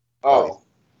 Oh.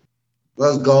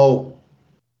 Let's go.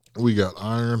 We got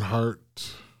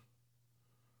Ironheart,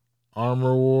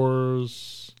 Armor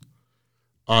Wars,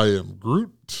 I Am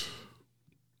Groot.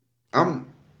 I'm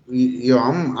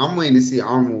waiting to see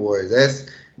Armor Wars. That's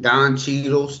Don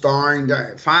Cheadle starring.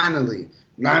 Finally,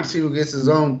 Don Cheadle gets his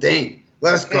own thing.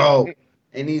 Let's go.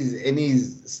 and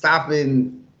he's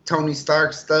stopping Tony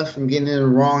Stark stuff from getting in the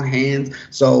wrong hands.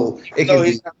 So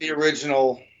he's not the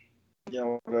original.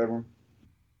 Whatever.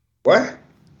 What?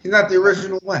 He's not the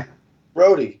original what?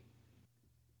 Rhodey.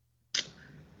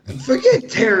 Forget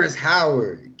Terrence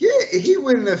Howard. He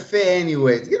wouldn't have fit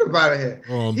anyways. Get him out of here.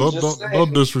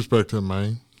 Don't disrespect him,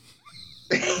 man.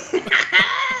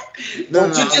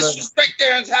 Don't you disrespect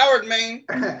Terrence Howard, man.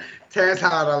 Terrence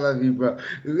Howard, I love you, bro.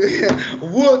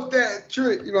 Whoop that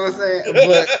trick, you know what I'm saying?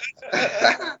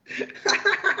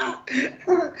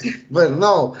 But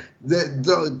no,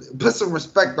 put some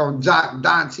respect on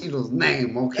Don Cheadle's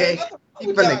name, okay?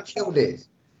 He's gonna kill this.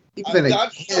 Don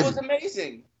Cheadle was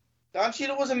amazing. Don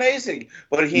Cheadle was amazing,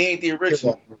 but he ain't the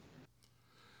original.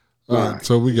 All right,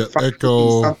 so we got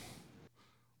Echo.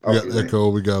 We got Echo.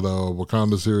 We got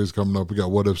Wakanda series coming up. We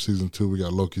got What If season 2. We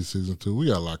got Loki season 2. We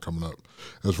got a lot coming up.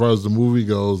 As far as the movie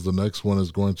goes, the next one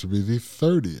is going to be the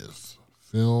 30th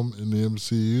film in the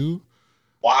MCU.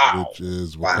 Wow. Which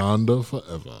is Wakanda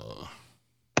Forever.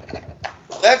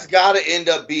 That's got to end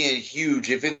up being huge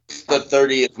if it's the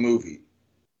 30th movie.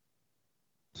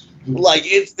 Like,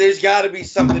 there's got to be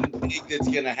something big that's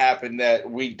going to happen that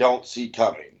we don't see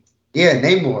coming. Yeah,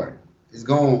 Namor is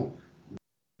going to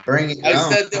bring it down. I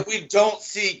said that we don't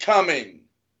see coming.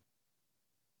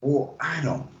 Well, I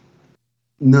don't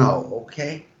know,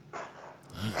 okay?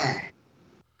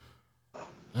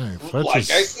 Like I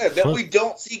said, that we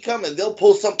don't see coming. They'll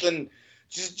pull something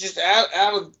just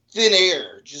out of thin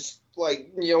air. Just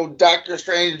like, Doctor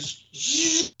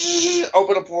Strange,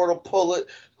 open a portal, pull it,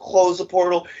 close the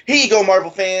portal. Here you go, Marvel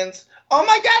fans. Oh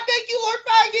my God, thank you, Lord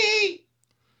Feige.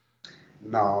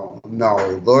 No,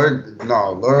 Lord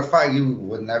Feige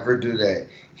would never do that.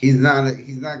 He's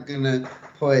not gonna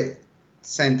put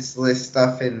senseless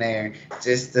stuff in there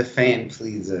just to fan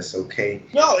please us, okay?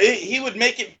 No, he would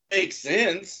make it make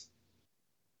sense.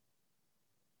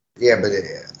 Yeah, but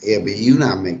you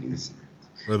not making sense.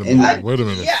 Wait a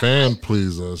minute. Yeah, fan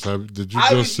please us. Did you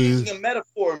just see? Using a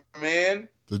metaphor, man.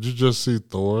 Did you just see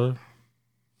Thor?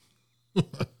 There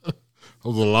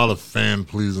was a lot of fan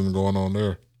pleasing going on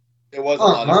there. There was a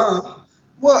lot of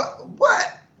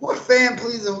what fan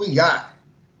pleasing we got?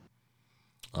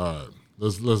 All right.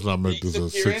 Let's not make this a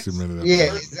 60-minute episode.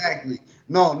 Yeah, exactly.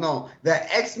 No.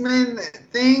 The X-Men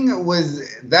thing was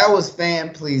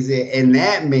fan pleasing, and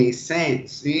that made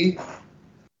sense. See?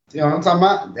 You know what I'm talking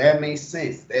about? That makes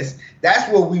sense. That's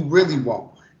what we really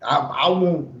want. I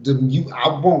want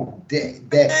that.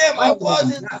 Damn, I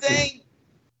wasn't saying.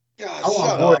 God, I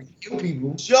want more to kill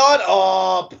people. Shut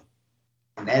up.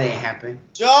 And that ain't happen.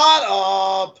 Shut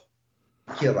up.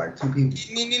 Kill like 2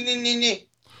 people.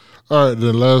 All right,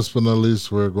 then last but not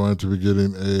least, we're going to be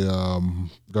getting a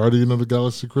Guardian of the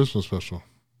Galaxy Christmas special.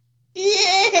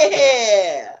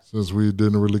 Yeah. Since we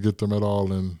didn't really get them at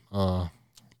all in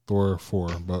Thor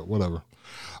 4, but whatever.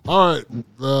 All right.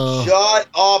 Shut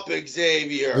up,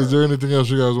 Xavier. Is there anything else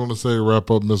you guys want to say to wrap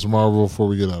up Miss Marvel before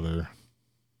we get out of here?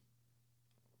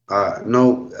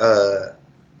 No,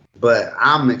 but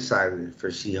I'm excited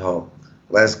for She-Hulk.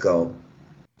 Let's go.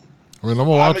 I mean, I'm going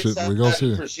to watch it. We're going to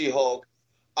see. For She-Hulk.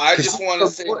 I just want to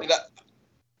say that.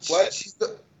 What?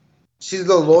 She's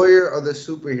the lawyer of the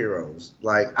superheroes.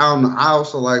 Like, I don't know. I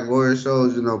also like lawyer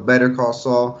shows, Better Call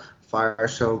Saul, Fire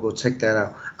Show. Go check that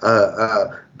out.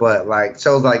 But like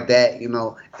shows like that,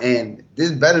 and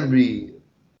this better be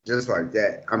just like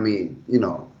that. I mean,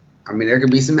 I mean, there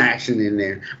could be some action in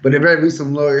there, but there better be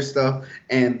some lawyer stuff.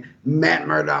 And Matt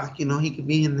Murdock, he could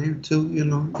be in there too. Be in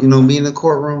the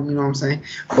courtroom. You know what I'm saying?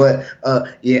 But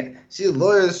yeah, see,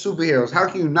 lawyers are superheroes. How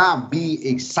can you not be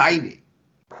excited?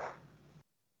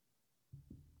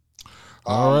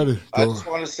 Alrighty. I just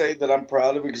want to say that I'm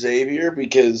proud of Xavier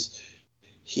because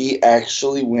he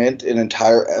actually went an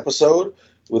entire episode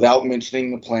without mentioning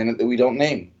the planet that we don't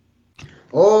name.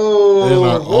 Oh, and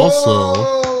I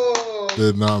also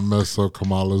did not mess up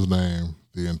Kamala's name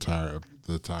the entire.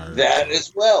 That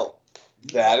as well.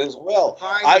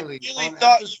 Finally, I really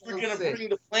thought you were going to bring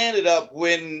the planet up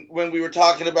when we were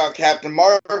talking about Captain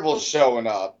Marvel showing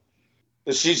up.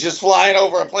 That she's just flying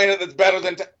over a planet that's better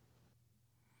than.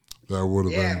 That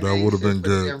would have been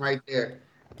good. Right there.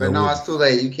 But no, it's too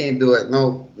late. You can't do it.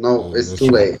 No, it's too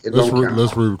late.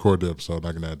 Let's re-record the episode.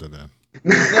 I can add that in.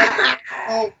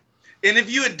 And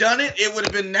if you had done it, it would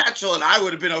have been natural, and I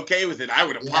would have been okay with it. I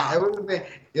would have popped. It would have been.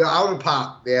 I would have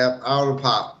popped. Yeah, I would have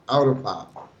popped.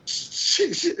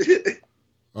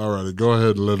 Alrighty, go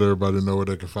ahead and let everybody know where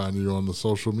they can find you on the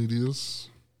social medias.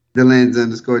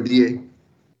 Delans_DA.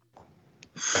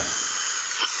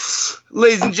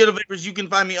 Ladies and gentlemen, you can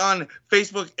find me on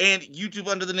Facebook and YouTube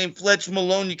under the name Fletch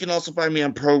Malone. You can also find me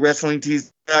on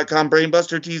ProWrestlingTees.com,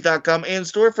 BrainBusterTees.com, and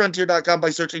StoreFrontier.com by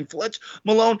searching Fletch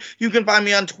Malone. You can find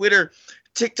me on Twitter,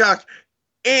 TikTok,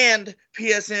 and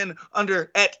PSN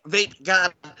under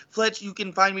 @VapeGodFletch. You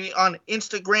can find me on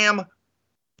Instagram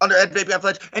under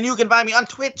 @VapeGodFletch, and you can find me on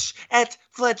Twitch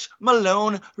 @Fletch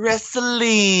Malone Wrestling.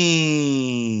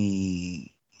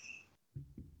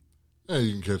 And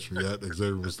you can catch me at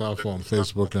Xavier Mustafa on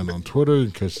Facebook and on Twitter.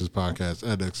 You can catch this podcast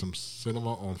at XM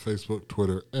Cinema on Facebook,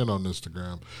 Twitter, and on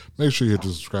Instagram. Make sure you hit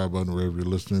the subscribe button wherever you're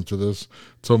listening to this.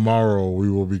 Tomorrow,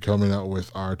 we will be coming out with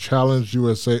our Challenge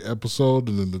USA episode,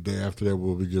 and then the day after that,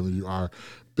 we'll be giving you our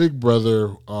Big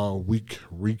Brother week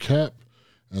recap.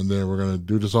 And then we're going to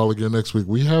do this all again next week.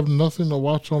 We have nothing to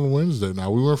watch on Wednesday.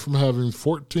 Now, we went from having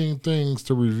 14 things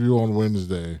to review on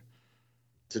Wednesday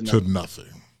to nothing.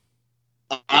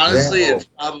 Honestly, it's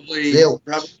probably a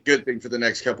good thing for the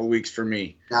next couple of weeks for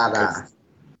me. Nada.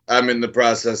 I'm in the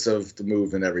process of the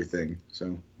move and everything.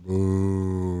 So.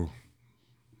 Boo.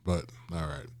 But, all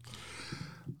right.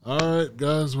 All right,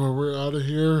 guys. Well, we're out of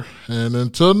here. And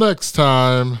until next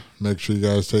time, make sure you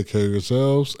guys take care of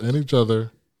yourselves and each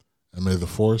other. And may the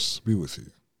force be with you.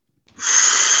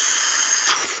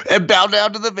 And bow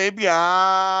down to the vape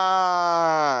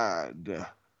god.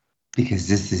 Because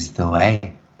this is the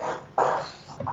way.